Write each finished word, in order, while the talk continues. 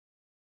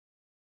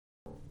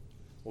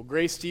Well,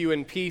 grace to you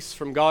and peace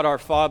from God our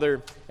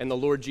Father and the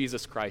Lord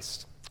Jesus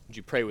Christ. Would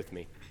you pray with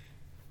me? In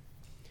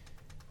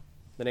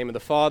the name of the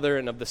Father,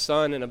 and of the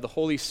Son, and of the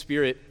Holy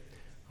Spirit.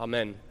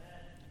 Amen.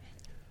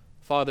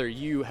 Father,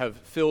 you have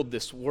filled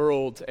this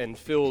world and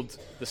filled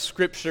the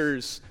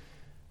Scriptures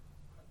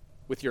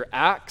with your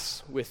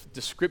acts, with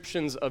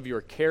descriptions of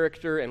your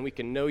character, and we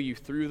can know you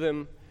through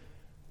them.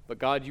 But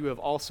God, you have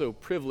also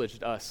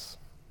privileged us,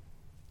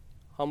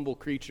 humble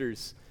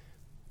creatures,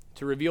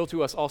 to reveal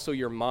to us also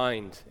your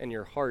mind and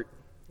your heart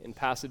in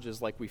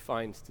passages like we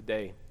find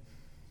today.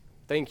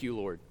 Thank you,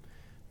 Lord,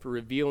 for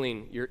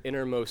revealing your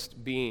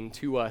innermost being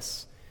to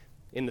us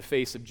in the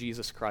face of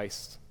Jesus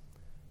Christ.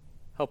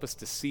 Help us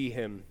to see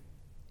him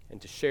and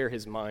to share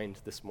his mind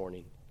this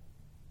morning.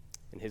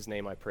 In his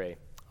name I pray.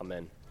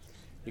 Amen.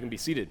 You can be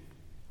seated.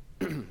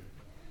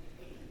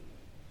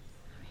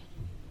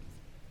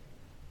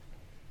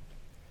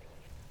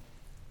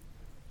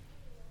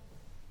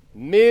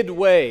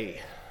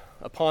 Midway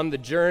upon the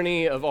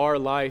journey of our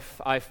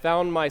life, I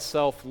found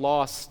myself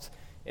lost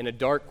in a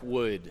dark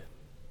wood.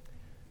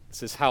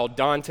 This is how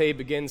Dante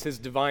begins his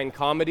Divine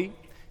Comedy,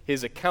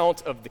 his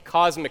account of the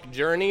cosmic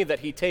journey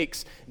that he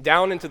takes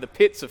down into the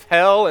pits of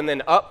hell and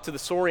then up to the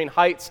soaring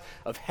heights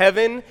of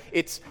heaven.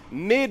 It's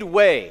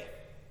midway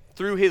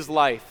through his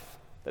life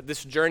that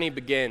this journey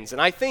begins.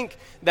 And I think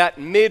that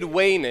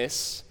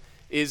midwayness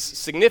is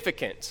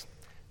significant.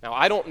 Now,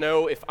 I don't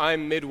know if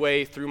I'm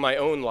midway through my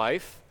own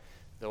life,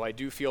 though I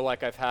do feel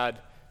like I've had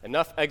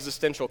enough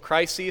existential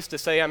crises to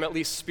say I'm at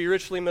least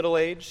spiritually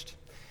middle-aged.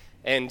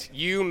 And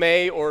you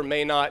may or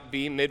may not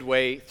be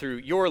midway through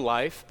your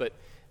life, but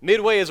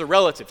midway is a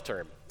relative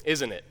term,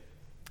 isn't it?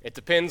 It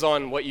depends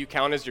on what you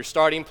count as your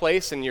starting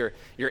place and your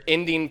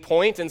ending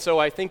point. And so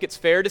I think it's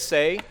fair to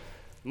say,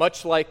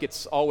 much like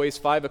it's always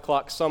 5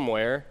 o'clock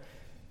somewhere,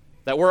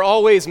 that we're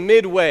always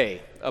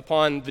midway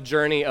upon the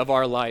journey of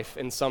our life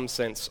in some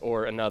sense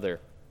or another.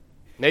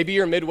 Maybe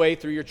you're midway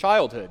through your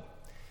childhood.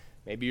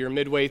 Maybe you're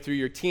midway through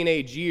your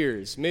teenage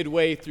years,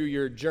 midway through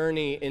your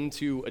journey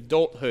into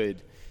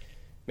adulthood.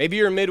 Maybe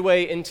you're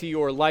midway into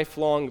your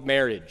lifelong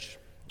marriage,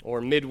 or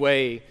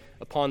midway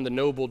upon the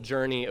noble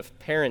journey of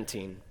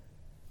parenting.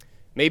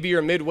 Maybe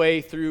you're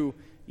midway through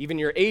even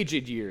your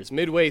aged years,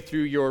 midway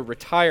through your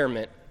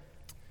retirement.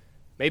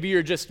 Maybe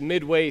you're just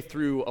midway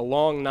through a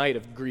long night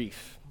of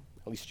grief.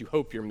 At least you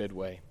hope you're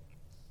midway.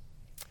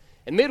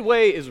 And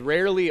midway is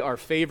rarely our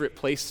favorite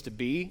place to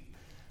be.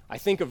 I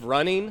think of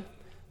running.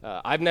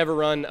 I've never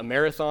run a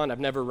marathon. I've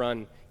never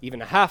run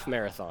even a half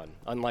marathon,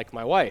 unlike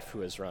my wife,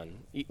 who has run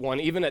one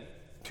even at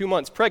 2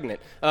 months pregnant.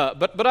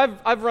 But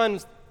I've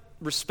run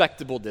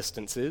respectable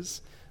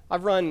distances.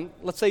 I've run,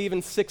 let's say,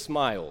 even 6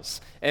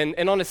 miles.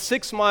 And on a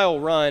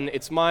 6-mile run,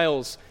 it's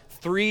miles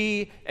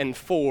 3 and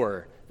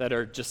 4 that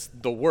are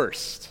just the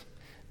worst.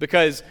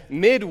 Because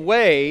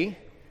midway,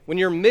 when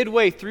you're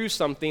midway through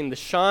something, the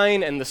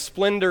shine and the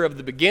splendor of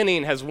the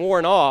beginning has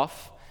worn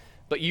off,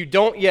 but you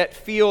don't yet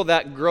feel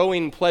that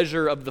growing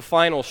pleasure of the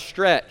final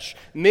stretch.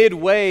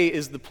 Midway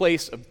is the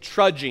place of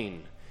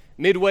trudging.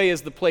 Midway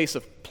is the place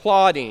of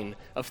plodding,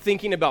 of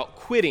thinking about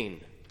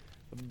quitting,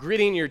 of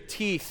gritting your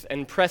teeth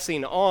and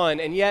pressing on.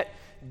 And yet,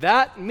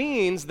 that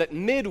means that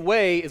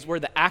midway is where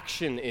the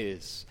action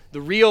is,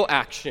 the real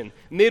action.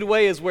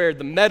 Midway is where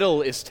the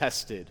metal is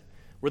tested,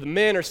 where the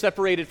men are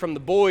separated from the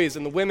boys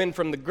and the women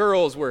from the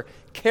girls, where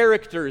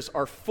characters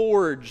are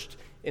forged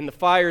in the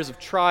fires of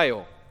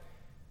trial.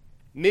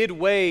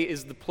 Midway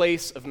is the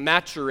place of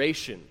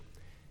maturation.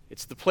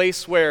 It's the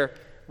place where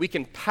we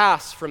can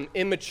pass from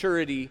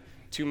immaturity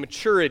to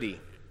maturity.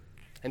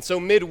 And so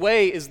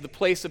midway is the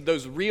place of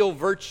those real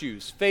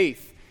virtues,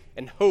 faith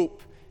and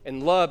hope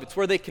and love. It's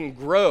where they can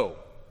grow.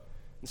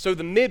 And so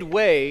the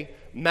midway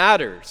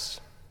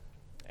matters.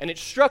 And it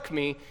struck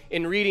me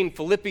in reading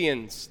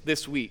Philippians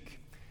this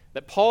week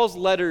that Paul's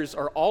letters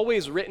are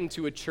always written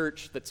to a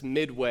church that's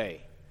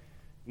midway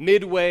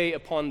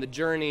upon the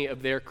journey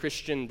of their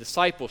Christian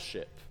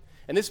discipleship.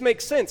 And this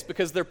makes sense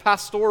because they're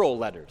pastoral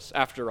letters,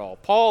 after all.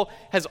 Paul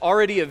has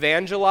already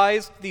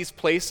evangelized these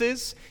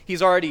places.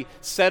 He's already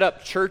set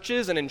up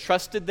churches and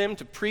entrusted them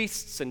to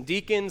priests and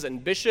deacons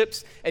and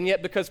bishops. And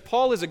yet, because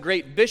Paul is a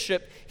great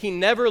bishop, he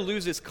never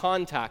loses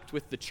contact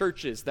with the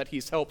churches that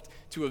he's helped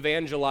to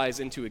evangelize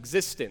into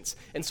existence.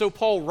 And so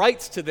Paul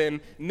writes to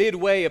them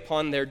midway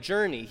upon their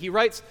journey. He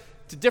writes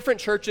to different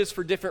churches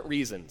for different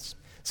reasons.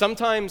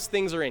 Sometimes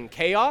things are in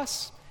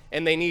chaos,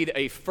 and they need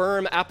a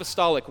firm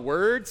apostolic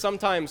word.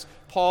 Sometimes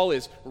Paul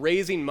is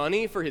raising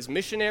money for his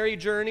missionary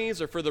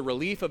journeys or for the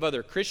relief of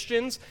other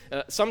Christians.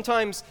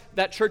 Sometimes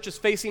that church is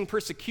facing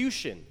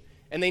persecution,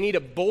 and they need a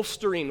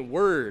bolstering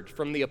word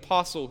from the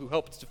apostle who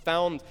helped to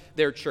found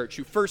their church,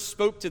 who first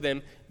spoke to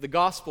them the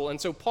gospel. And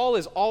so Paul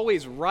is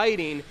always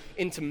writing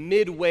into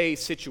midway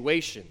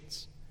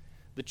situations.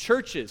 The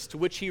churches to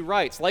which he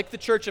writes, like the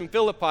church in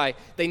Philippi,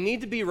 they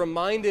need to be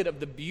reminded of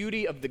the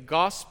beauty of the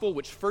gospel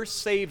which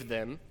first saved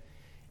them,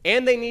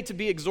 and they need to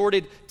be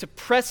exhorted to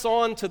press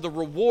on to the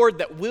reward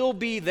that will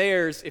be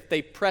theirs if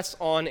they press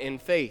on in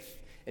faith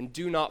and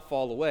do not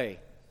fall away.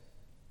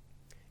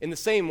 In the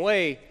same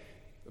way,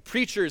 The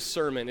preacher's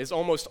sermon is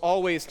almost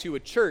always to a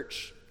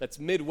church that's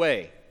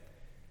midway,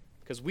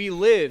 because we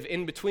live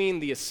in between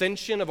the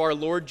ascension of our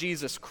Lord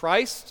Jesus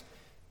Christ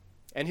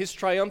and his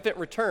triumphant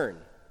return.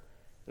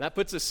 And that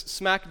puts us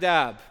smack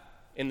dab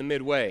in the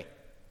midway.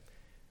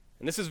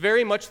 And this is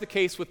very much the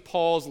case with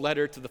Paul's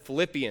letter to the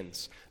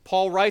Philippians.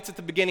 Paul writes at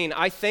the beginning,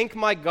 "I thank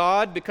my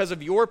God because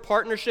of your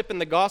partnership in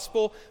the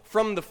gospel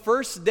from the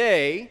first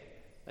day,"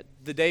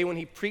 the day when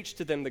he preached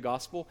to them the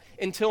gospel,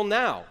 "until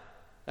now."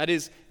 That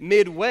is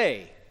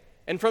midway.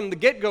 And from the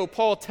get-go,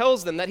 Paul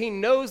tells them that he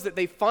knows that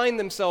they find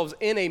themselves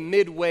in a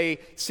midway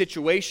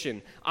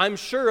situation. "I'm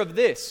sure of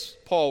this,"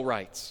 Paul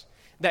writes,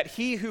 "that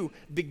he who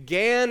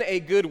began a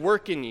good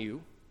work in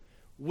you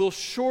will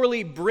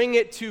surely bring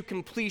it to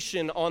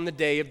completion on the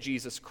day of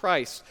Jesus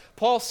Christ."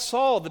 Paul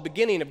saw the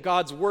beginning of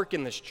God's work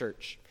in this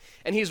church,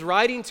 and he's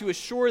writing to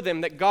assure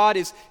them that God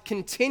is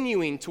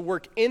continuing to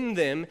work in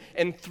them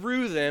and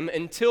through them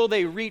until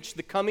they reach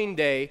the coming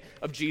day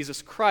of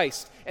Jesus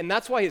Christ. And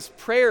that's why his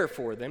prayer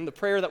for them, the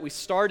prayer that we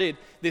started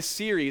this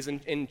series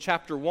in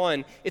chapter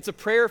 1, it's a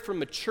prayer for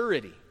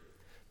maturity.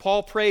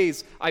 Paul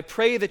prays, "I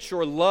pray that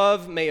your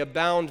love may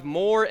abound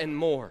more and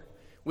more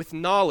with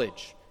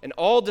knowledge and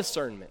all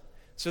discernment,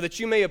 so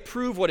that you may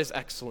approve what is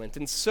excellent,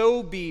 and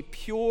so be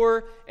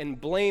pure and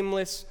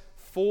blameless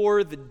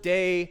for the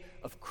day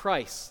of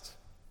Christ."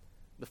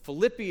 The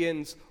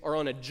Philippians are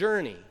on a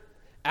journey,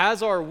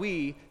 as are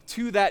we,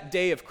 to that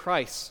day of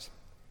Christ.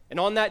 And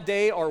on that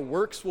day, our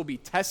works will be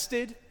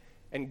tested,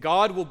 and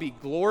God will be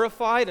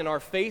glorified, and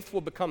our faith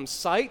will become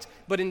sight.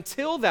 But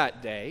until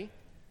that day,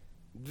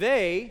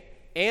 they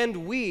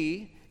and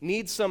we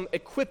need some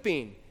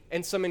equipping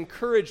and some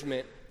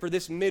encouragement for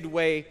this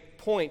midway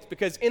point,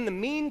 because in the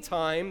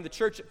meantime, the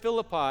church at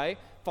Philippi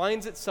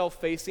finds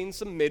itself facing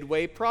some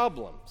midway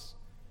problems,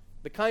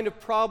 the kind of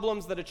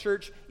problems that a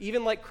church,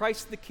 even like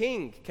Christ the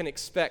King, can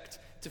expect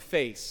to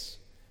face.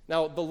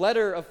 Now, the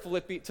letter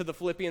to the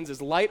Philippians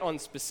is light on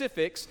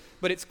specifics,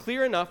 but it's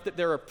clear enough that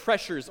there are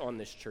pressures on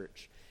this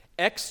church,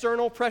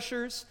 external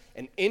pressures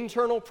and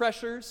internal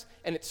pressures,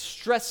 and it's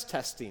stress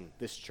testing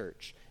this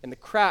church, and the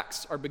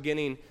cracks are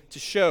beginning to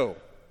show.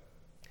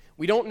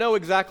 We don't know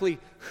exactly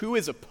who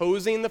is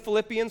opposing the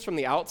Philippians from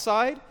the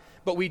outside,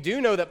 but we do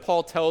know that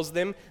Paul tells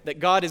them that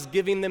God is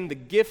giving them the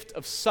gift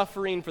of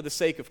suffering for the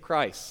sake of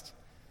Christ.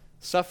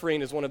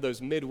 Suffering is one of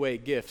those midway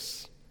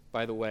gifts,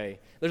 by the way.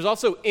 There's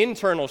also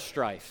internal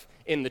strife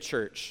in the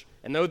church,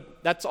 and though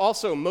that's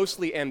also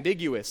mostly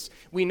ambiguous,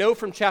 we know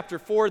from chapter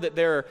 4 that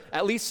there are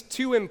at least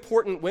two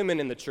important women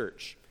in the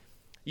church,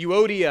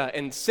 Euodia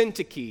and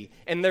Syntyche,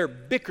 and they're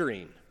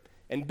bickering.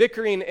 And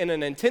bickering in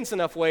an intense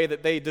enough way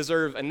that they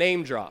deserve a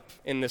name drop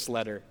in this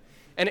letter.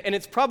 And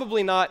it's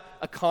probably not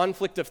a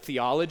conflict of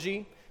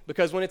theology,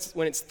 because when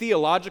it's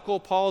theological,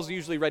 Paul's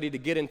usually ready to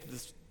get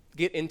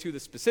into the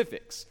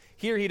specifics.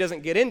 Here he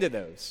doesn't get into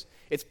those.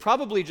 It's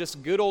probably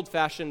just good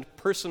old-fashioned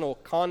personal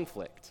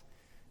conflict.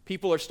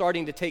 People are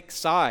starting to take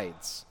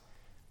sides.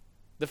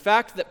 The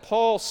fact that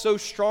Paul so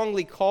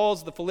strongly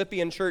calls the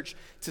Philippian church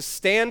to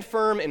stand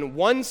firm in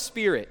one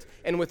spirit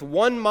and with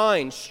one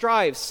mind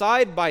strive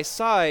side by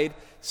side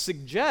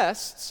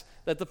suggests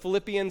that the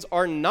Philippians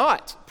are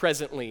not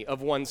presently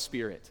of one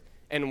spirit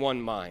and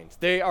one mind.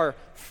 They are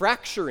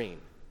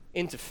fracturing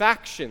into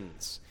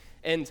factions,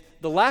 and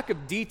the lack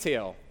of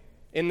detail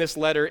in this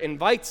letter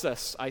invites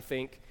us, I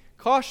think,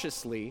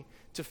 cautiously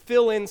to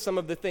fill in some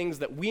of the things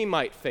that we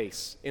might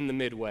face in the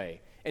midway,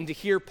 and to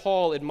hear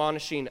Paul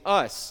admonishing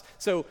us.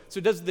 So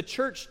does the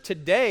church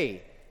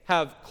today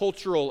have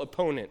cultural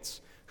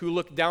opponents who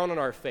look down on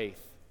our faith,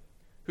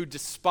 who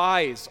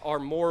despise our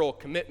moral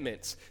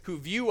commitments, who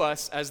view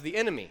us as the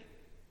enemy?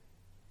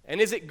 And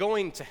is it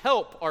going to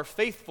help our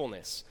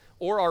faithfulness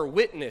or our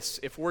witness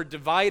if we're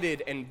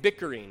divided and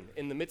bickering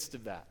in the midst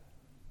of that?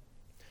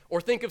 Or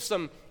think of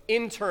some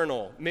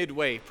internal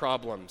midway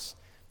problems.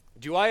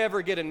 Do I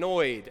ever get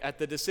annoyed at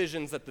the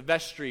decisions that the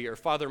vestry or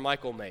Father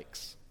Michael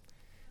makes?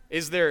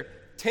 Is there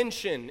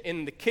tension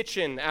in the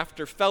kitchen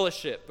after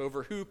fellowship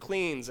over who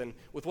cleans and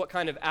with what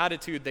kind of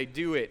attitude they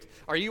do it?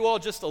 Are you all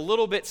just a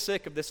little bit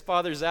sick of this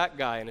Father Zach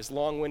guy and his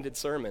long-winded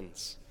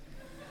sermons?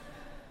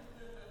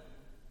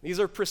 These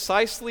are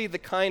precisely the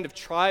kind of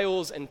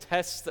trials and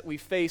tests that we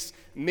face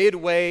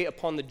midway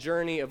upon the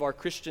journey of our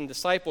Christian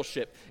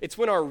discipleship. It's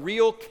when our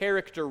real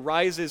character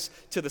rises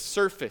to the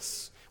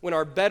surface, when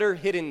our better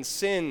hidden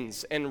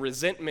sins and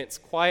resentments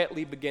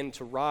quietly begin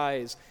to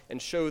rise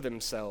and show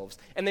themselves.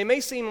 And they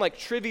may seem like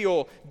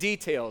trivial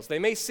details. They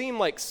may seem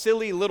like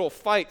silly little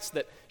fights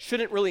that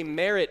shouldn't really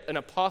merit an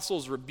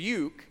apostle's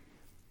rebuke.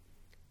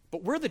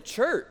 But we're the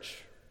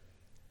church.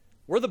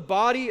 We're the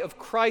body of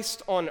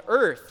Christ on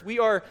earth. We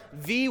are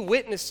the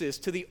witnesses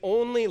to the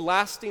only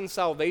lasting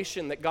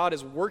salvation that God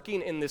is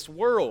working in this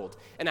world.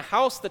 And a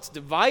house that's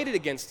divided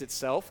against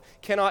itself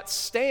cannot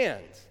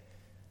stand.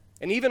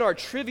 And even our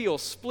trivial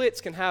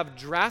splits can have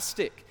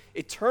drastic,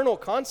 eternal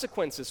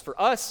consequences for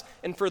us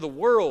and for the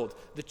world.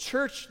 The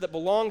church that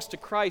belongs to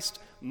Christ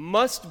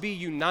must be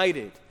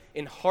united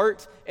in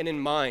heart and in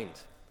mind.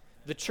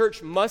 The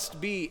church must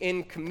be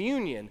in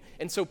communion.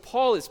 And so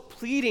Paul is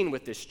pleading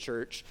with this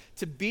church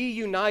to be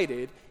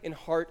united in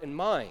heart and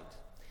mind.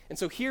 And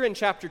so here in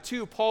chapter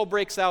 2, Paul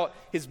breaks out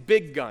his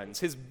big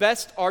guns, his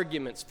best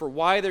arguments for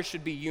why there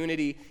should be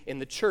unity in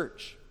the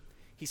church.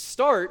 He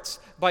starts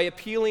by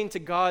appealing to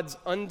God's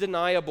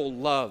undeniable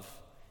love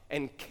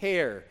and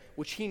care,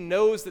 which he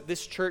knows that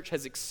this church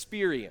has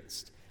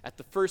experienced at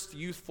the first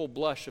youthful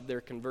blush of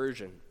their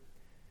conversion.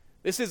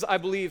 This is, I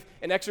believe,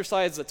 an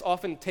exercise that's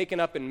often taken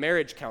up in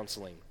marriage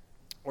counseling,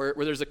 where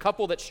there's a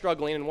couple that's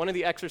struggling, and one of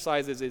the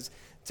exercises is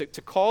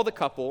to call the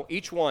couple,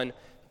 each one,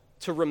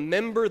 to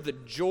remember the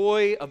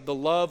joy of the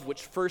love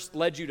which first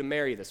led you to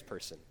marry this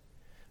person.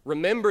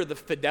 Remember the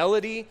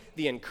fidelity,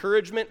 the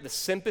encouragement, the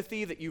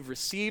sympathy that you've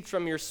received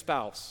from your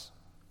spouse.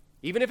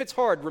 Even if it's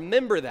hard,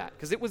 remember that,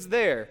 because it was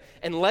there,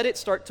 and let it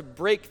start to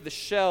break the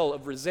shell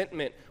of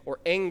resentment or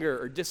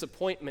anger or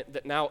disappointment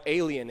that now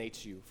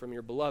alienates you from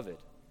your beloved.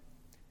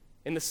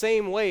 In the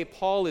same way,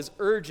 Paul is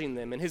urging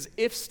them, and his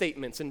if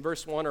statements in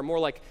verse 1 are more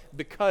like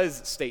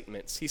because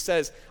statements. He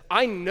says,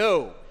 I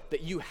know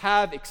that you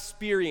have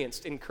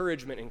experienced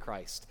encouragement in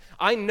Christ.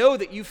 I know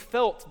that you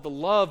felt the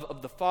love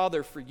of the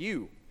Father for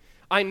you.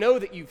 I know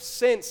that you've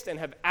sensed and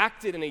have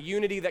acted in a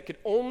unity that could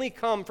only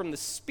come from the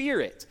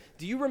Spirit.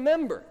 Do you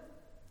remember?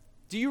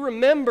 Do you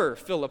remember,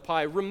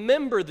 Philippi?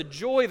 Remember the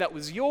joy that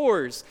was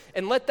yours,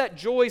 and let that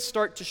joy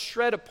start to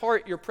shred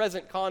apart your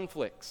present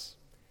conflicts.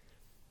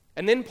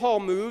 And then Paul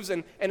moves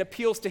and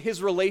appeals to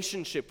his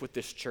relationship with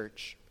this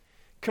church.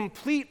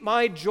 Complete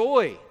my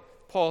joy,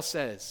 Paul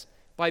says,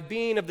 by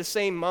being of the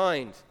same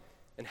mind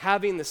and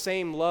having the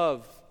same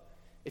love.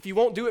 If you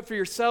won't do it for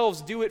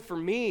yourselves, do it for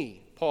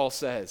me, Paul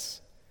says.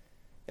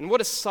 And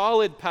what a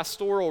solid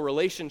pastoral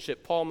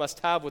relationship Paul must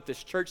have with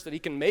this church that he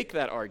can make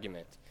that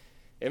argument.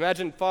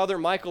 Imagine Father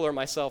Michael or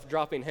myself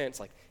dropping hints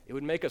like, it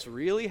would make us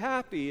really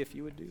happy if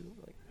you would do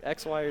like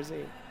X, Y, or Z.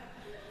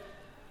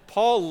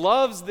 Paul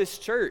loves this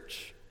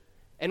church.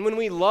 And when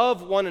we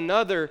love one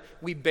another,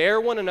 we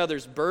bear one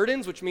another's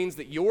burdens, which means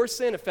that your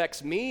sin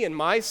affects me and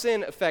my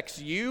sin affects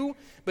you.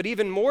 But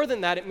even more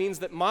than that, it means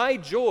that my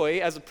joy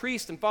as a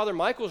priest and Father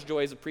Michael's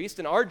joy as a priest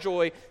and our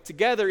joy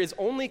together is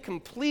only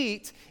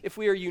complete if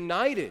we are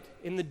united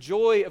in the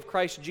joy of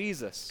Christ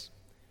Jesus.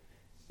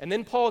 And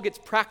then Paul gets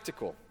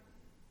practical.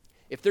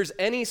 If there's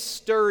any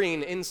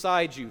stirring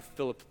inside you,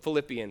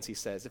 Philippians, he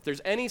says, if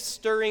there's any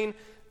stirring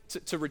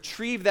to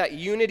retrieve that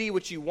unity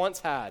which you once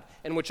had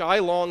and which I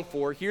long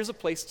for, here's a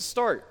place to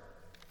start.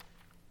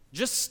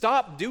 Just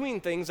stop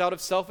doing things out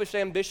of selfish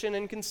ambition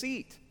and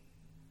conceit.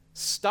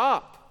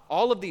 Stop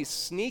all of these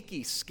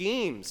sneaky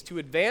schemes to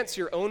advance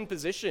your own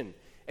position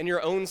and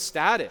your own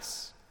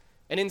status.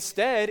 And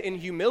instead, in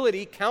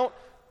humility, count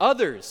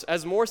others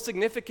as more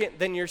significant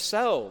than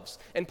yourselves.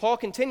 And Paul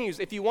continues,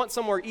 if you want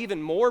somewhere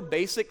even more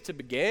basic to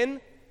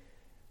begin,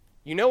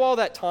 you know all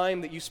that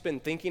time that you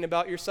spend thinking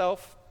about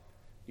yourself?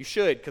 You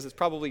should, because it's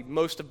probably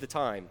most of the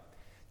time.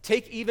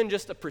 Take even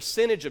just a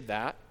percentage of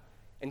that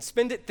and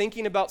spend it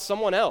thinking about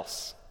someone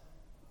else,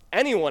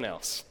 anyone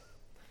else.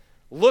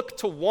 Look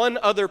to one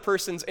other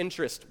person's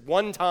interest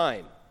one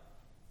time,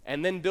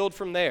 and then build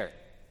from there.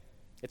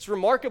 It's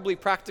remarkably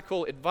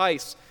practical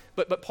advice,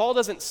 but Paul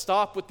doesn't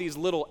stop with these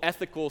little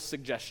ethical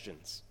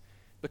suggestions,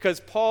 because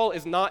Paul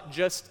is not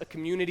just a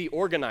community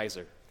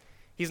organizer.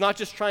 He's not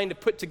just trying to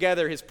put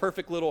together his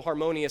perfect little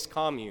harmonious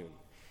commune.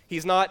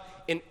 He's not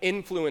an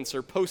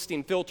influencer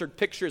posting filtered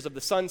pictures of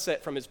the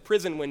sunset from his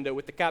prison window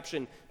with the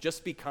caption,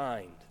 "Just be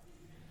kind."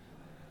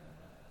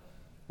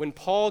 When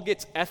Paul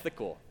gets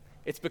ethical,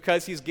 it's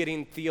because he's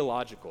getting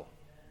theological.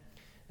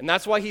 And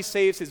that's why he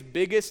saves his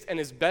biggest and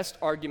his best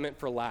argument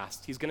for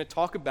last. He's going to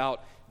talk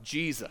about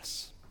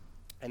Jesus.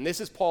 And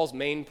this is Paul's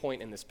main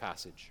point in this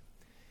passage.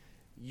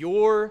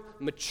 Your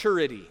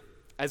maturity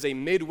as a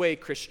midway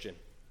Christian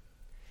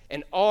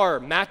and our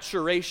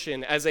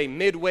maturation as a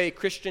midway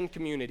Christian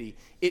community,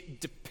 it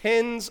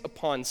depends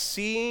upon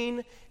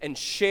seeing and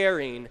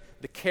sharing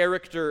the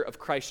character of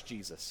Christ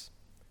Jesus.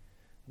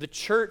 The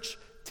church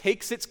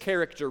takes its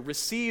character,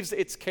 receives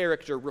its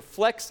character,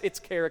 reflects its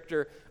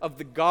character of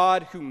the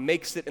God who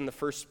makes it in the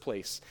first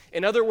place.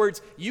 In other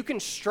words, you can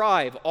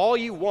strive all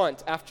you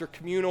want after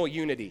communal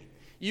unity.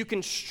 You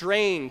can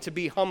strain to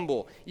be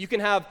humble. You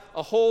can have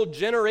a whole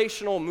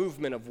generational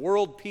movement of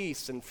world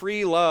peace and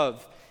free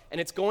love, and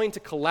it's going to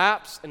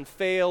collapse and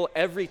fail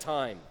every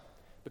time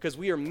because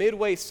we are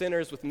midway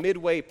sinners with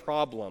midway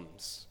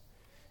problems.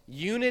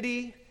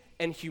 Unity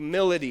and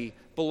humility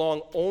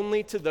belong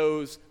only to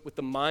those with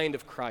the mind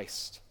of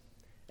Christ.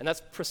 And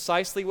that's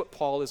precisely what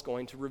Paul is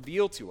going to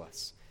reveal to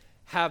us.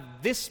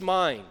 Have this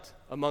mind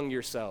among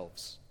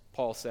yourselves,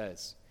 Paul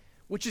says,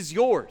 which is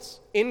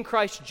yours in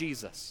Christ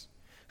Jesus,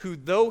 who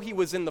though he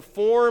was in the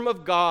form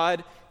of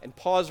God, and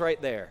pause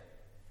right there,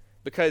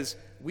 because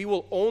we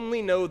will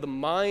only know the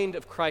mind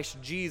of Christ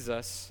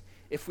Jesus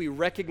if we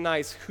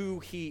recognize who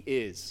he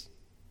is.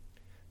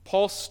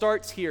 Paul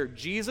starts here.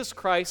 Jesus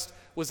Christ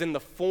was in the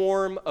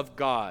form of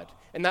God.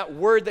 And that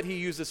word that he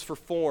uses for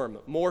form,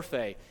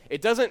 morphe,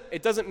 it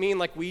doesn't mean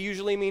like we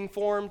usually mean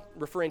form,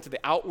 referring to the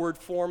outward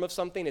form of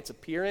something, its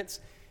appearance.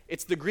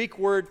 It's the Greek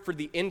word for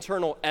the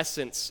internal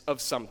essence of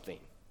something.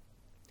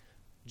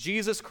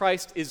 Jesus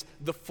Christ is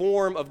the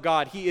form of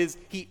God. He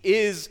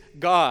is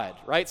God,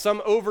 right?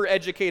 Some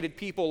overeducated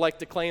people like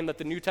to claim that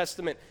the New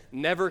Testament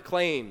never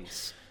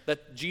claims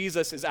that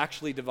Jesus is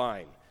actually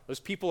divine. Those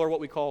people are what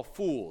we call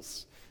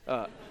fools.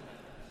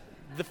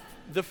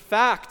 The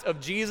fact of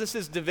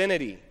Jesus'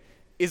 divinity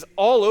is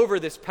all over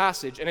this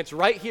passage, and it's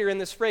right here in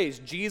this phrase.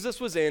 Jesus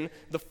was in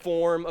the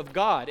form of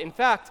God. In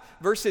fact,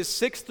 verses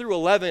 6 through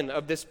 11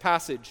 of this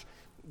passage,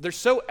 they're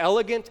so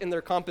elegant in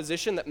their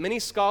composition that many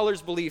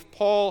scholars believe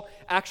Paul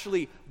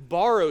actually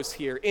borrows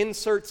here,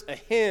 inserts a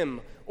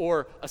hymn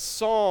or a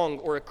song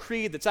or a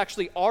creed that's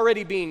actually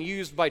already being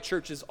used by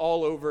churches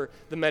all over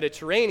the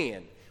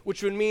Mediterranean,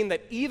 which would mean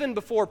that even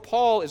before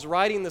Paul is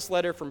writing this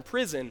letter from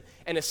prison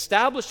and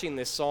establishing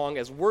this song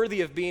as worthy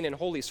of being in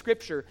Holy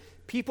Scripture,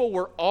 people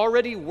were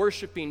already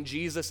worshiping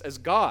Jesus as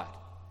God.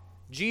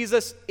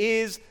 Jesus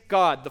is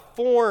God, the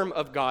form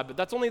of God, but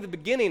that's only the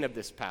beginning of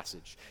this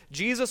passage.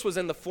 Jesus was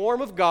in the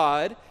form of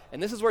God,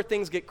 and this is where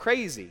things get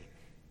crazy.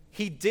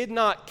 He did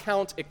not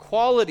count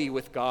equality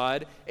with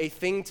God a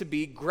thing to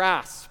be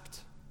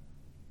grasped.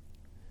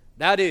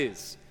 That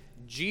is,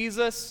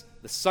 Jesus,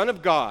 the Son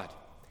of God,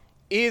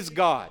 is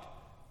God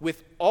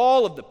with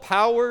all of the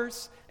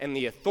powers and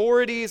the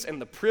authorities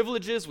and the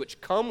privileges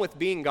which come with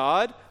being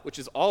God, which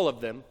is all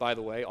of them, by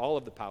the way, all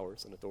of the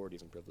powers and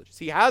authorities and privileges.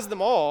 He has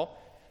them all,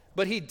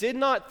 but he did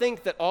not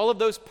think that all of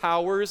those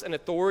powers and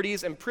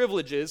authorities and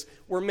privileges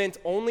were meant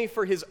only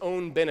for his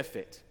own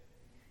benefit.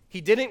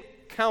 He didn't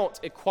count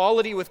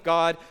equality with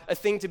God a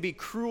thing to be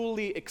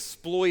cruelly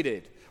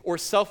exploited or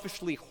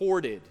selfishly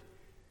hoarded.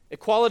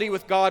 Equality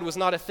with God was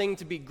not a thing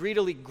to be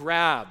greedily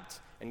grabbed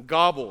and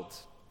gobbled.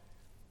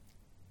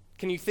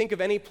 Can you think of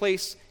any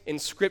place in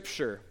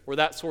Scripture where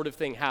that sort of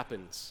thing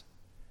happens?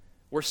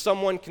 Where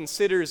someone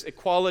considers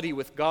equality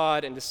with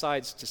God and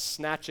decides to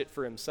snatch it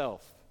for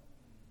himself?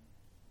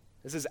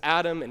 This is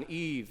Adam and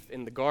Eve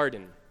in the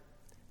garden,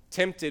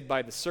 tempted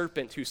by the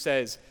serpent who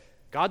says,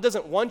 God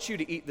doesn't want you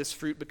to eat this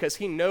fruit because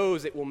he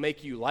knows it will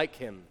make you like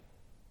him.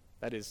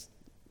 That is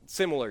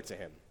similar to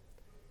him.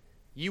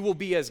 You will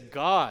be as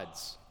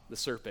gods, the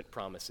serpent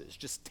promises.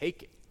 Just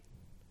take it.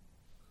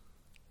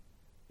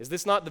 Is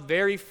this not the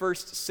very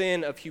first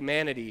sin of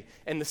humanity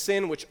and the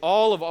sin which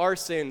all of our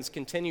sins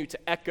continue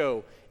to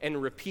echo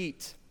and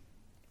repeat?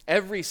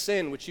 Every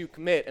sin which you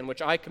commit and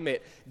which I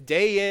commit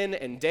day in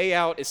and day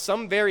out is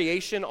some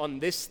variation on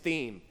this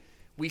theme.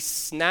 We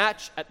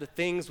snatch at the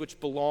things which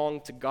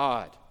belong to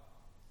God.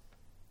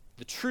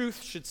 The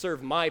truth should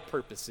serve my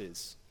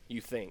purposes,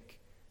 you think,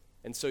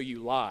 and so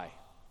you lie.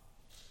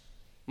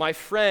 My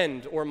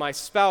friend or my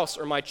spouse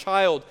or my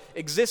child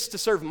exists to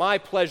serve my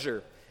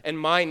pleasure and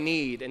my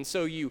need, and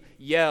so you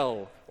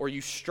yell or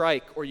you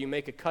strike or you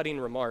make a cutting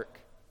remark.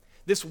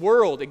 This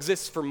world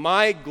exists for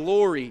my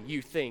glory,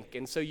 you think,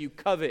 and so you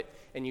covet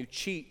and you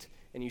cheat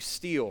and you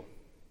steal.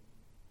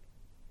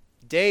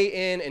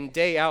 Day in and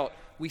day out,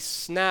 we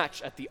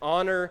snatch at the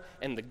honor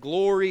and the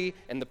glory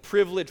and the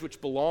privilege which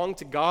belong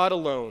to God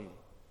alone.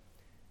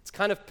 It's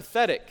kind of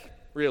pathetic,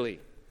 really,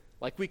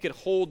 like we could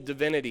hold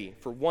divinity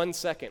for 1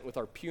 second with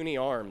our puny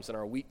arms and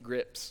our weak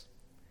grips.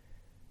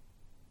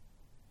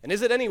 And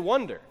is it any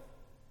wonder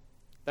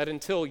that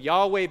until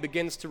Yahweh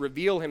begins to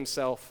reveal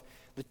himself,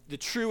 the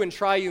true and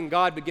triune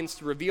God begins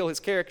to reveal his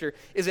character,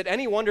 is it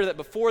any wonder that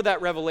before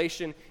that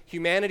revelation,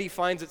 humanity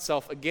finds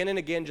itself again and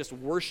again just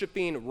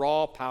worshiping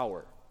raw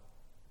power?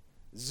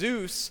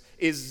 Zeus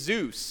is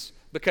Zeus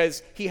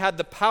because he had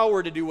the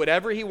power to do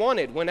whatever he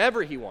wanted,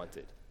 whenever he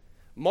wanted.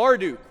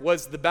 Marduk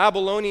was the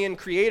Babylonian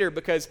creator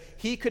because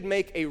he could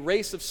make a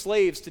race of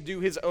slaves to do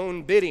his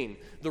own bidding.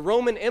 The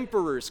Roman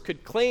emperors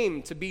could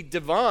claim to be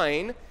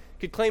divine,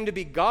 could claim to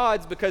be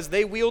gods because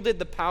they wielded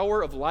the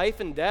power of life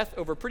and death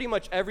over pretty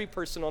much every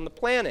person on the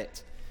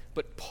planet.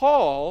 But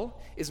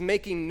Paul is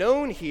making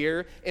known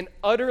here an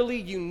utterly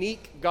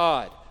unique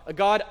God, a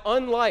God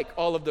unlike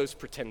all of those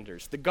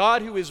pretenders, the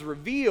God who is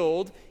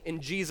revealed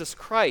in Jesus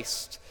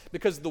Christ,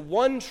 because the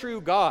one true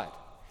God,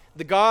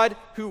 the God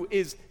who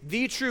is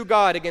the true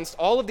God against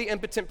all of the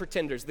impotent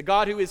pretenders, the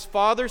God who is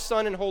Father,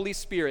 Son, and Holy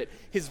Spirit,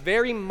 his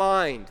very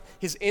mind,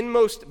 his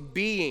inmost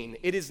being,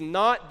 it is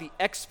not the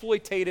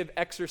exploitative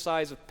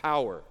exercise of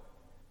power.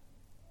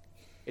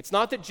 It's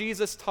not that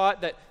Jesus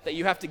taught that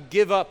you have to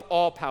give up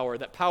all power,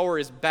 that power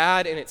is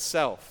bad in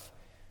itself.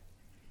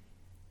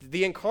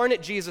 The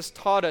incarnate Jesus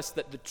taught us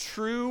that the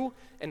true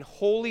and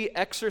holy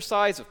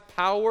exercise of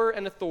power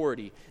and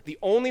authority, the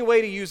only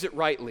way to use it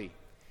rightly,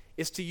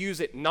 is to use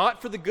it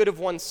not for the good of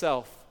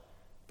oneself,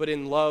 but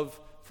in love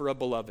for a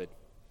beloved.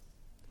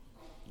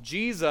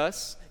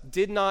 Jesus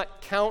did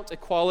not count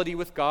equality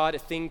with God a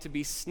thing to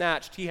be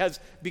snatched. He has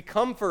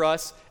become for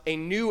us a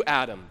new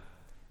Adam,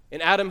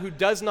 an Adam who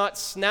does not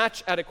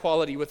snatch at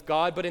equality with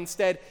God, but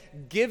instead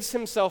gives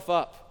himself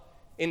up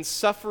in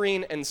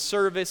suffering and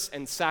service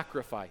and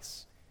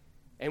sacrifice.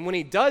 And when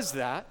he does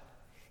that,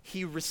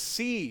 he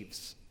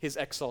receives his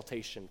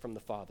exaltation from the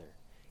Father.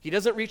 He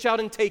doesn't reach out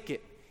and take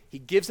it. He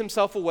gives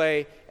himself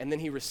away, and then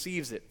he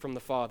receives it from the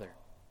Father.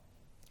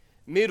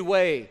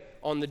 Midway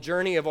on the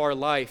journey of our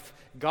life,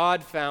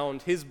 God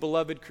found his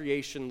beloved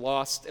creation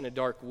lost in a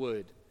dark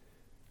wood,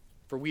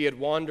 for we had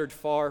wandered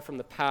far from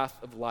the path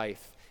of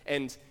life.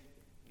 And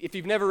if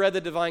you've never read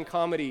the Divine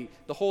Comedy,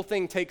 the whole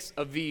thing takes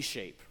a V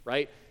shape,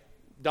 right?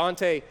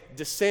 Dante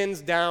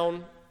descends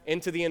down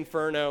into the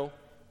inferno,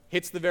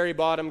 hits the very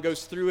bottom,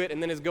 goes through it,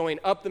 and then is going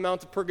up the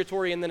Mount of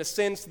Purgatory, and then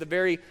ascends to the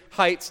very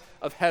heights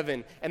of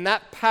heaven. And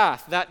that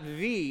path, that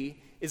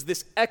V, is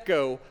this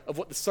echo of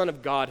what the Son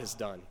of God has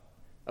done,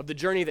 of the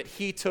journey that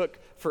he took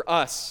for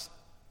us.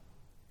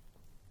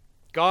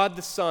 God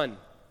the Son,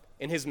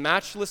 in his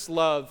matchless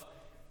love,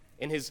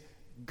 in his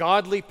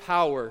godly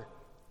power,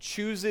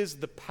 chooses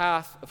the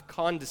path of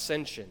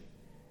condescension.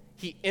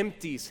 He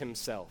empties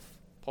himself,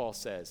 Paul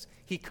says.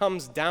 He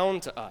comes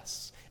down to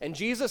us. And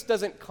Jesus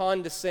doesn't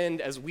condescend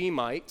as we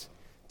might,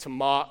 to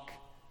mock,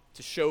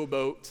 to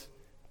showboat,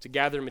 to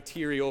gather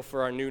material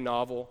for our new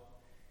novel.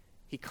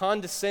 He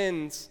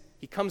condescends,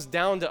 he comes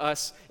down to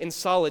us in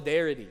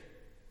solidarity,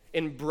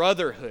 in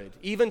brotherhood,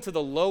 even to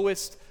the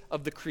lowest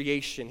of the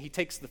creation. He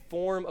takes the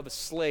form of a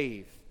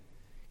slave.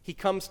 He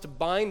comes to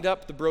bind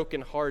up the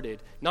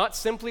brokenhearted, not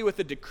simply with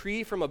a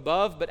decree from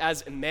above, but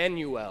as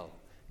Emmanuel,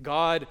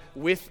 God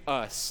with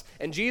us.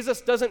 And Jesus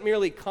doesn't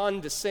merely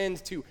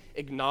condescend to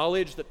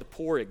acknowledge that the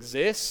poor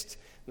exist,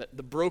 that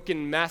the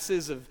broken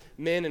masses of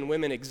men and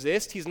women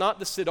exist. He's not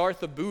the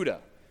Siddhartha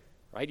Buddha,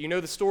 right? You know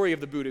the story of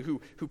the Buddha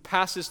who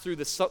passes through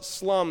the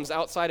slums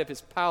outside of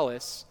his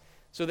palace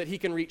so that he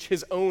can reach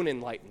his own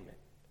enlightenment.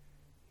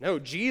 No,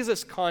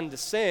 Jesus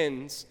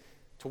condescends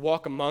to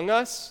walk among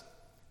us,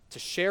 to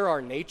share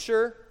our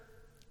nature,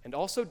 and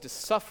also to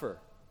suffer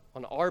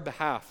on our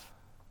behalf.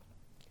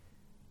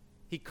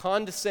 He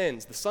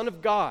condescends, the Son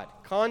of God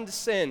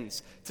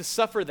condescends to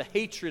suffer the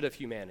hatred of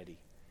humanity,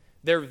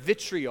 their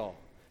vitriol,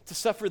 to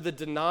suffer the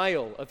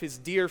denial of his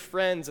dear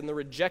friends and the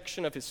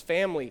rejection of his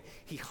family.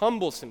 He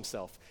humbles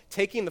himself,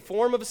 taking the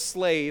form of a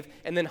slave,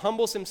 and then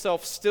humbles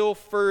himself still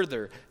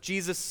further.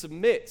 Jesus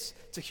submits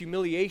to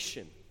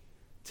humiliation,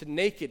 to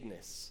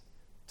nakedness,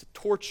 to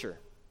torture.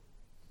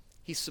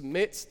 He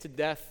submits to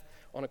death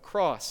on a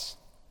cross.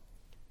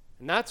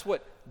 And that's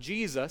what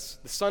Jesus,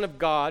 the Son of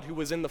God, who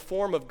was in the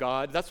form of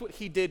God, that's what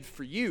he did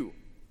for you.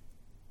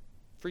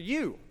 For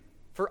you,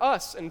 for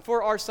us, and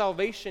for our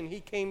salvation, he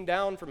came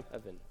down from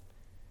heaven.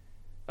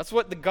 That's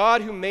what the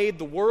God who made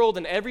the world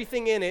and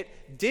everything in it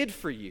did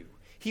for you.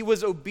 He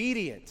was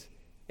obedient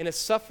in a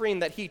suffering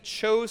that he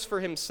chose for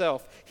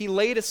himself. He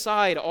laid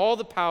aside all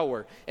the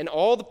power and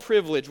all the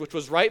privilege which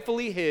was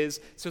rightfully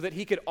his so that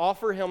he could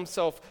offer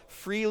himself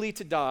freely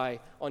to die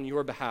on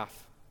your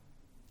behalf.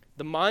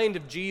 The mind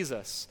of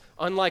Jesus,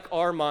 unlike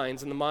our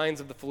minds and the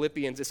minds of the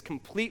Philippians, is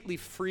completely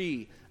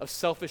free of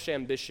selfish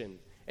ambition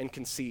and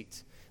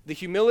conceit. The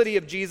humility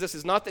of Jesus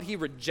is not that he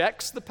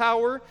rejects the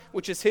power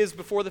which is his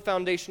before the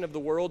foundation of the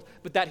world,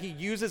 but that he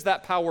uses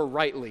that power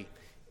rightly,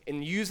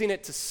 in using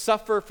it to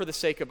suffer for the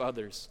sake of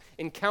others,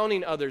 in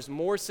counting others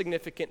more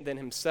significant than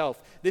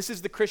himself. This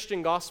is the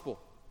Christian gospel.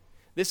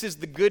 This is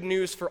the good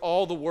news for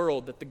all the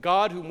world, that the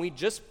God whom we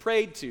just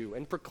prayed to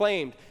and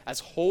proclaimed as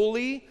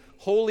holy,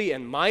 holy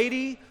and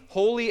mighty,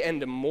 holy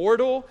and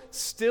immortal,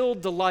 still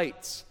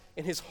delights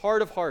in his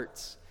heart of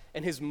hearts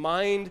and his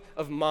mind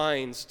of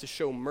minds to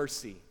show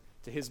mercy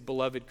to his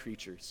beloved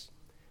creatures.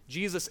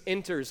 Jesus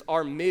enters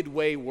our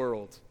midway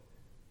world,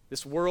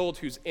 this world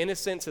whose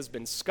innocence has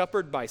been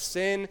scuppered by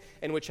sin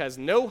and which has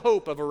no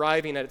hope of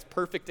arriving at its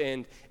perfect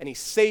end, and he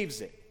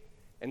saves it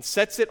and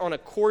sets it on a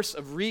course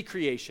of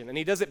recreation. And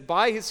he does it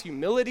by his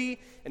humility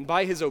and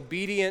by his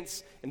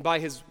obedience and by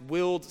his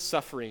willed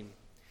suffering.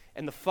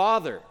 And the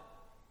Father,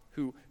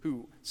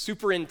 who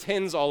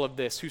superintends all of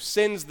this, who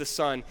sends the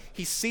Son,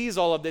 he sees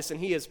all of this and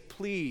he is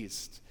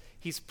pleased.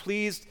 He's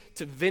pleased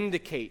to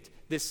vindicate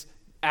this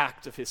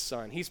act of his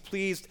Son. He's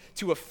pleased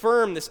to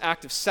affirm this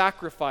act of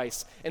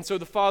sacrifice. And so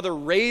the Father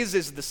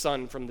raises the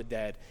Son from the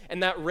dead.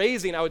 And that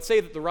raising, I would say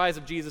that the rise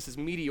of Jesus is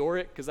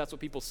meteoric, because that's what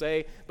people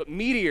say, but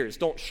meteors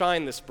don't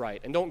shine this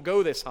bright and don't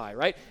go this high,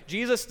 right?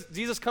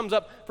 Jesus comes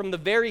up from the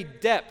very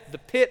depth, the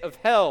pit of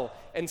hell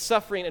and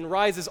suffering, and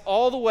rises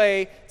all the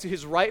way to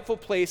his rightful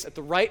place at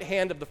the right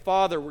hand of the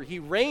Father, where he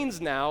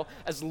reigns now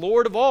as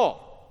Lord of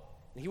all.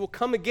 He will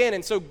come again,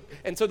 and so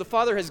the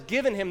Father has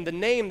given him the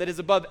name that is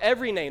above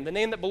every name, the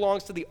name that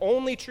belongs to the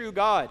only true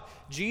God.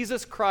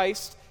 Jesus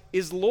Christ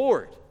is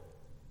Lord.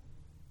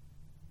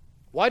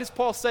 Why does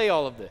Paul say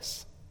all of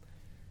this?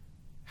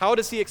 How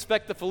does he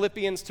expect the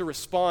Philippians to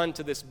respond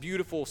to this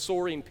beautiful,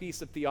 soaring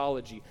piece of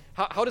theology?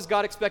 How does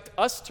God expect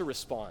us to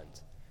respond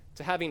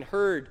to having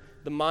heard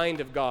the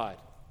mind of God?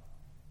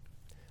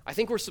 I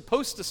think we're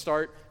supposed to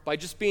start by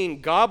just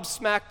being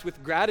gobsmacked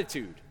with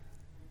gratitude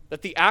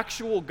that the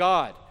actual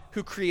God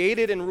who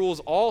created and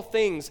rules all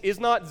things is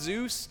not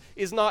Zeus,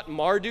 is not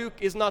Marduk,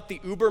 is not the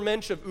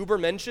Ubermensch of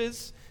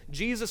Ubermensches.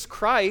 Jesus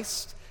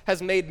Christ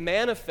has made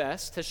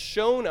manifest, has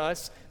shown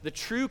us the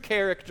true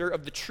character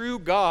of the true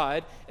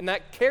God, and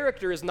that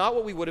character is not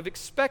what we would have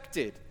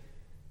expected.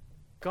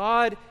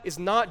 God is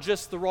not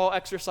just the raw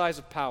exercise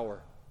of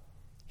power.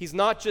 He's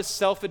not just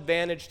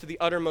self-advantage to the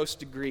uttermost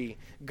degree.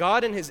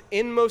 God in his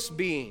inmost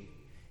being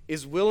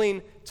is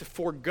willing to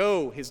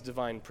forego his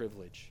divine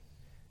privilege,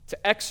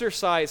 to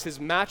exercise his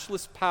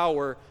matchless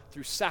power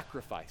through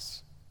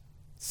sacrifice,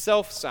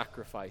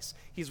 self-sacrifice.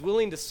 He's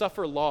willing to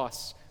suffer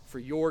loss for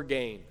your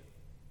gain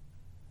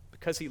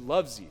because he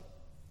loves you.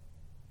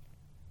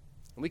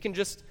 And we can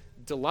just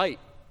delight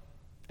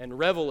and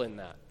revel in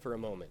that for a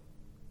moment.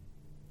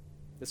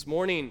 This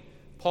morning,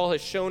 Paul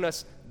has shown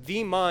us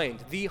the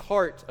mind, the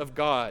heart of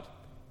God,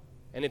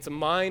 and it's a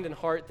mind and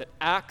heart that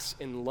acts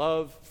in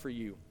love for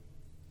you.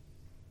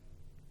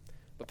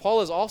 But Paul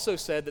has also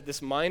said that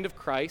this mind of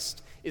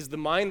Christ is the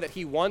mind that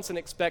he wants and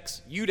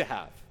expects you to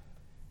have,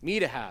 me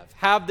to have.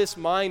 Have this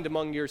mind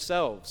among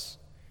yourselves.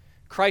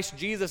 Christ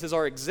Jesus is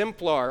our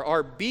exemplar,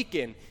 our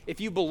beacon. If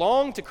you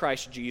belong to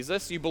Christ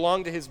Jesus, you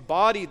belong to his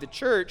body, the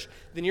church,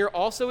 then you're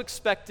also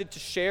expected to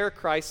share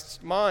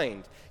Christ's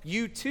mind.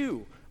 You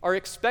too are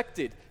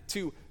expected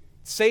to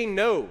say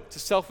no to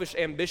selfish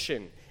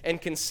ambition and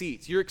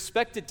conceit. You're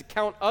expected to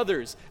count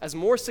others as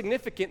more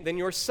significant than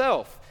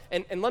yourself.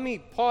 And let me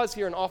pause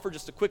here and offer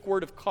just a quick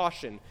word of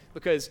caution,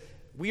 because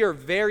we are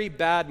very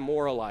bad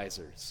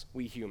moralizers,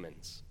 we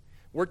humans.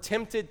 We're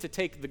tempted to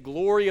take the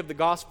glory of the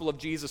gospel of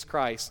Jesus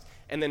Christ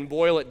and then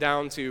boil it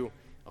down to,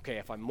 okay,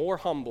 if I'm more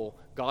humble,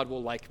 God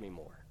will like me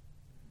more.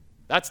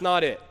 That's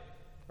not it,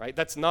 right?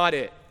 That's not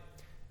it.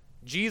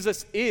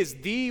 Jesus is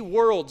the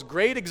world's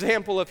great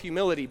example of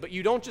humility, but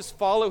you don't just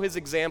follow his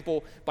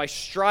example by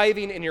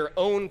striving in your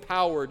own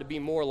power to be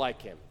more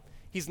like him.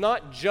 He's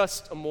not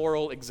just a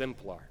moral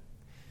exemplar.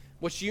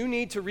 What you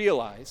need to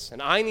realize,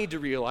 and I need to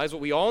realize,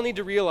 what we all need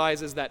to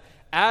realize is that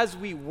as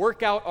we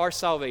work out our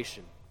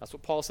salvation, that's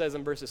what Paul says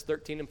in verses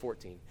 13 and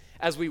 14.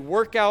 As we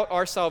work out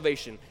our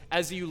salvation,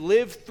 as you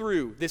live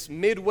through this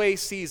midway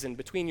season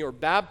between your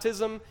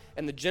baptism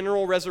and the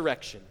general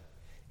resurrection,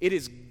 it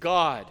is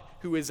God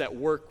who is at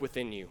work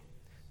within you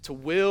to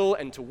will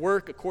and to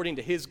work according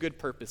to his good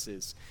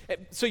purposes.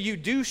 So you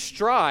do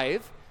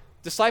strive.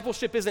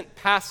 Discipleship isn't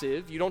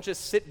passive. You don't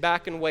just sit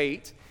back and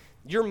wait.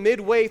 You're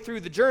midway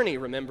through the journey,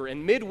 remember,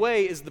 and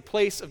midway is the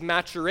place of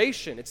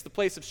maturation. It's the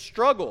place of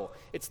struggle.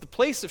 It's the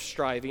place of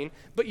striving,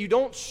 but you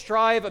don't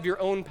strive of your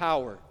own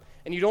power,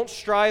 and you don't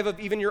strive of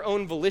even your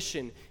own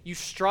volition. You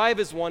strive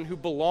as one who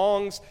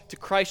belongs to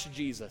Christ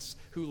Jesus,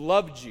 who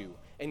loved you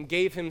and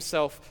gave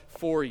himself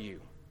for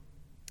you.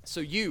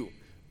 So you,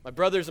 my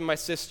brothers and my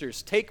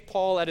sisters, take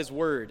Paul at his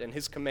word and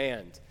his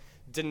command.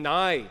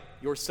 Deny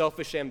your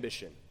selfish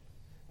ambition.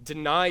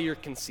 Deny your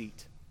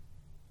conceit.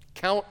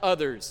 Count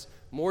others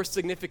more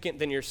significant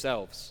than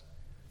yourselves.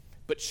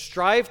 But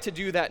strive to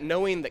do that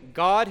knowing that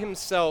God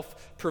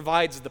himself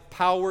provides the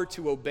power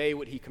to obey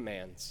what he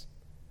commands.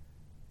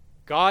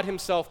 God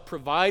himself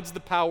provides the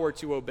power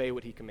to obey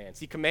what he commands.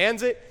 He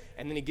commands it,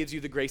 and then he gives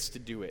you the grace to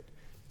do it.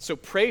 So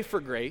pray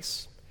for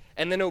grace,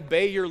 and then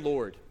obey your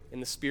Lord in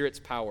the Spirit's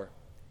power.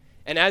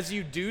 And as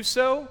you do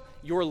so,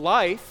 your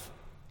life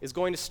is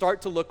going to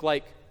start to look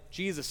like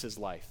Jesus'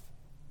 life.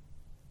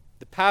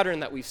 The pattern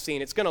that we've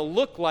seen, it's going to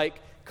look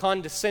like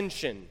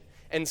condescension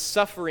and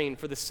suffering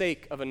for the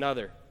sake of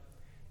another.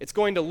 It's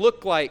going to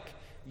look like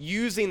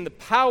using the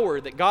power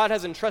that God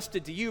has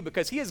entrusted to you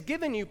because he has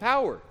given you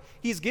power.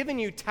 He's given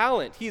you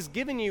talent. He's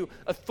given you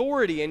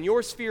authority in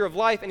your sphere of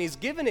life, and he's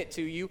given it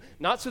to you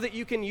not so that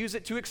you can use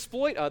it to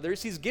exploit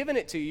others. He's given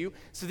it to you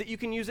so that you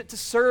can use it to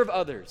serve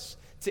others,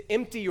 to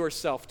empty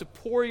yourself, to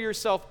pour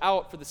yourself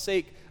out for the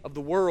sake of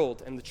the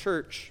world and the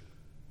church.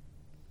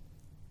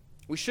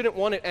 We shouldn't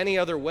want it any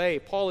other way.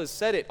 Paul has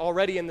said it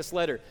already in this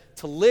letter.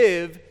 To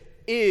live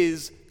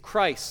is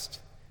Christ.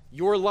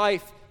 Your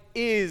life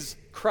is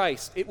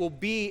Christ. It will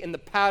be in the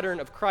pattern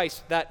of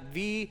Christ, that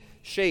V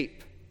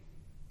shape.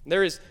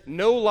 There is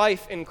no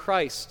life in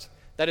Christ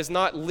that is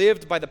not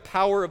lived by the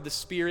power of the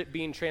Spirit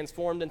being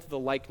transformed into the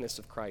likeness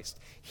of Christ.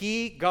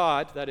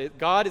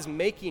 God is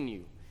making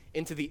you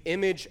into the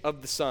image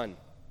of the Son.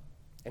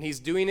 And he's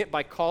doing it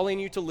by calling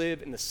you to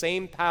live in the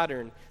same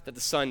pattern that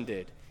the Son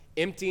did,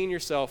 emptying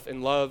yourself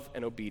in love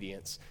and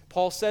obedience.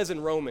 Paul says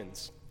in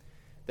Romans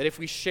that if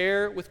we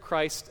share with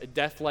Christ a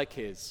death like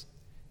his,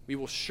 we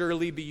will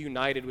surely be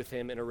united with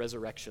him in a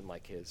resurrection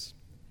like his.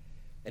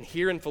 And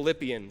here in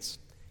Philippians,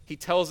 he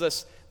tells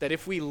us that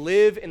if we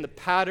live in the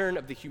pattern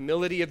of the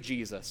humility of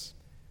Jesus,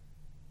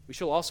 we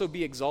shall also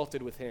be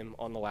exalted with him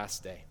on the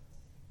last day.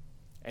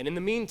 And in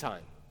the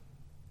meantime,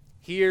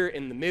 here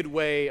in the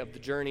midway of the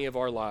journey of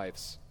our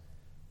lives,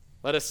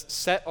 let us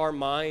set our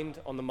mind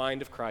on the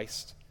mind of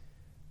Christ,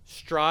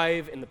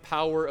 strive in the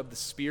power of the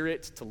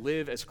Spirit to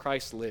live as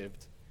Christ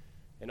lived,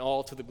 and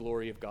all to the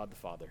glory of God the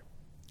Father.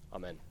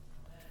 Amen.